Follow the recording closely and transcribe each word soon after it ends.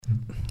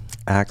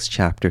Acts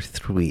chapter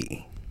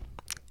 3.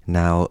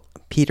 Now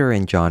Peter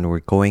and John were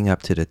going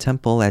up to the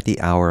temple at the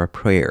hour of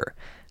prayer,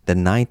 the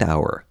ninth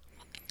hour.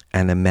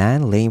 And a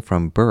man lame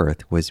from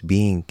birth was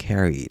being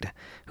carried,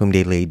 whom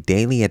they laid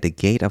daily at the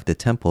gate of the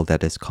temple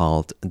that is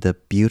called the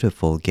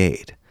Beautiful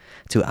Gate,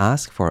 to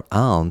ask for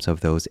alms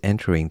of those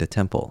entering the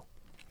temple.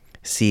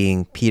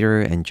 Seeing Peter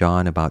and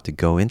John about to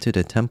go into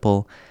the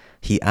temple,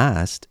 he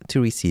asked to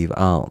receive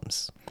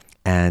alms.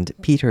 And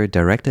Peter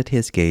directed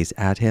his gaze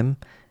at him,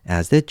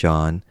 as did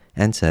John,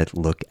 and said,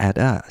 "Look at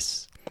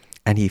us."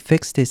 And he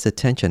fixed his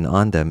attention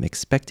on them,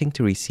 expecting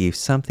to receive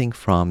something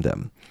from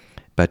them.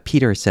 But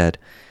Peter said,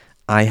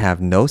 "I have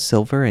no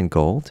silver and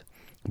gold,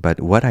 but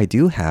what I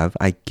do have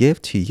I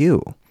give to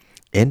you.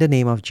 In the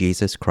name of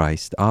Jesus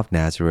Christ of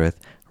Nazareth,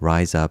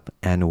 rise up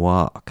and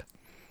walk."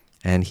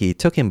 And he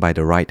took him by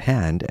the right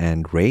hand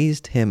and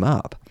raised him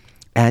up.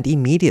 And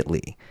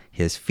immediately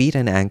his feet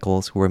and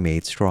ankles were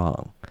made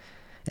strong.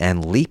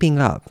 And leaping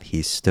up,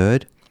 he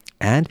stood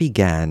and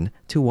began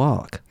to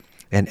walk,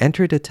 and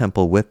entered the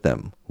temple with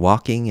them,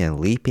 walking and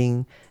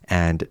leaping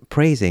and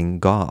praising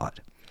God.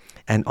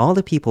 And all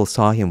the people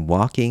saw him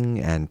walking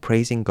and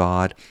praising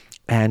God,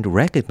 and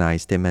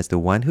recognized him as the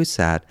one who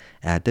sat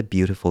at the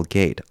beautiful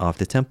gate of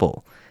the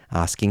temple,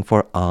 asking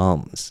for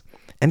alms.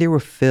 And they were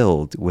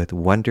filled with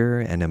wonder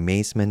and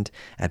amazement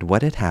at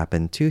what had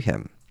happened to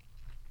him.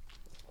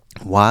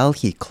 While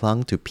he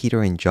clung to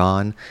Peter and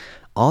John,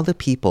 all the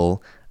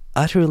people,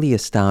 utterly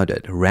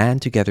astounded, ran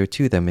together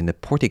to them in the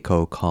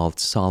portico called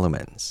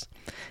Solomon's.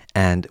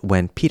 And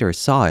when Peter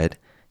saw it,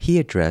 he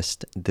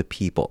addressed the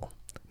people.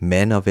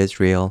 "Men of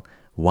Israel,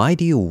 why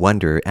do you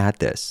wonder at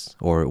this?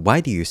 Or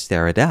why do you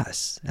stare at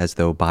us, as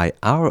though by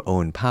our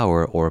own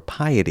power or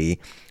piety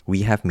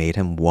we have made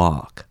him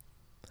walk?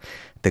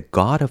 The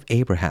God of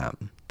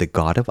Abraham, the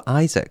God of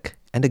Isaac,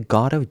 and the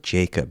God of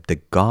Jacob,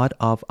 the God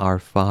of our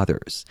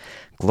fathers,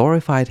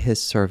 glorified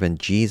his servant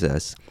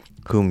Jesus,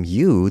 whom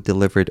you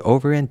delivered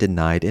over and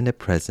denied in the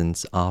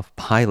presence of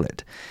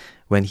Pilate,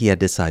 when he had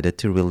decided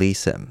to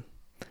release him.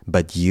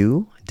 But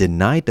you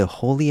denied the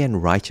Holy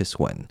and Righteous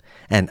One,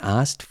 and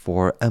asked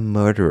for a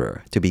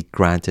murderer to be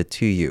granted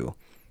to you.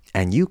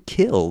 And you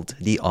killed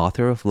the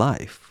author of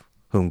life,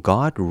 whom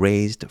God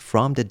raised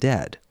from the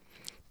dead.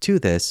 To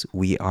this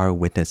we are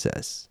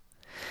witnesses.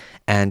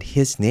 And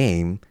his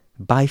name,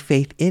 by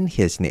faith in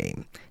his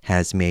name,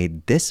 has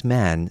made this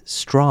man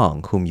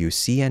strong, whom you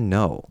see and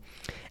know.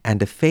 And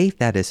the faith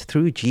that is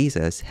through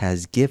Jesus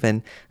has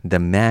given the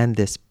man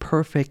this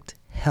perfect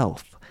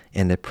health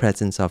in the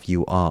presence of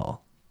you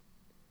all.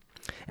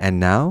 And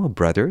now,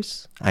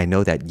 brothers, I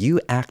know that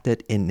you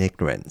acted in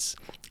ignorance,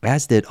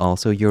 as did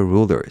also your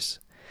rulers.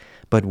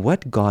 But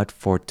what God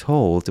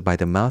foretold by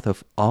the mouth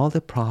of all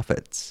the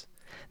prophets,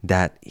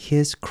 that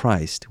his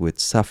Christ would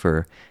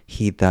suffer,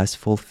 he thus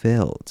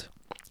fulfilled.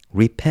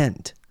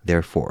 Repent,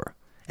 therefore,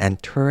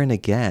 and turn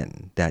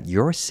again, that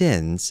your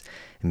sins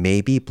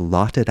may be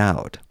blotted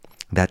out,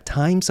 that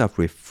times of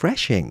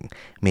refreshing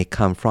may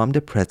come from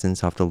the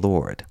presence of the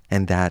Lord,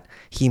 and that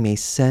he may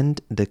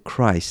send the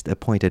Christ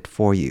appointed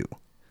for you,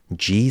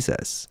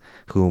 Jesus,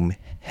 whom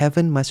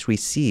heaven must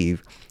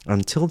receive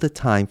until the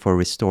time for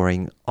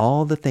restoring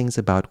all the things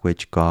about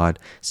which God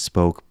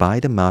spoke by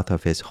the mouth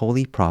of his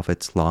holy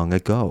prophets long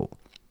ago.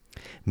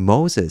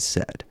 Moses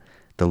said,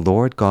 "The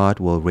Lord God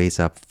will raise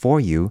up for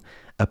you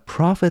a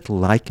prophet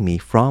like me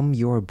from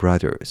your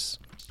brothers.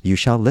 You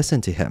shall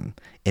listen to him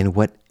in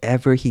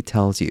whatever he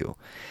tells you.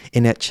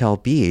 And it shall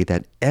be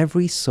that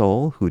every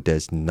soul who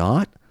does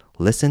not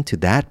listen to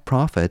that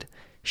prophet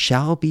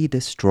shall be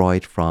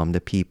destroyed from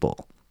the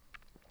people."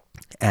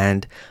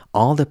 And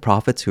all the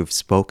prophets who have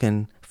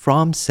spoken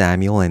from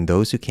Samuel and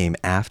those who came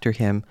after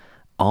him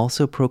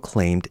also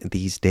proclaimed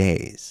these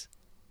days.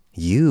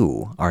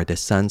 You are the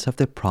sons of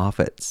the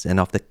prophets and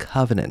of the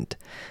covenant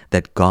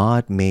that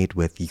God made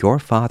with your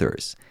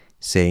fathers,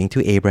 saying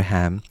to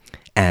Abraham,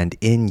 "And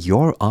in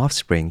your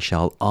offspring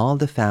shall all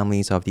the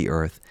families of the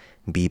earth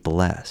be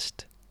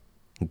blessed."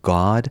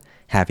 God,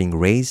 having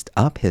raised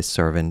up his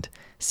servant,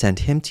 sent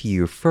him to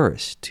you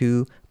first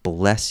to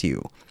bless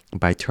you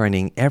by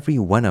turning every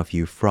one of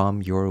you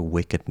from your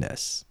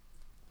wickedness.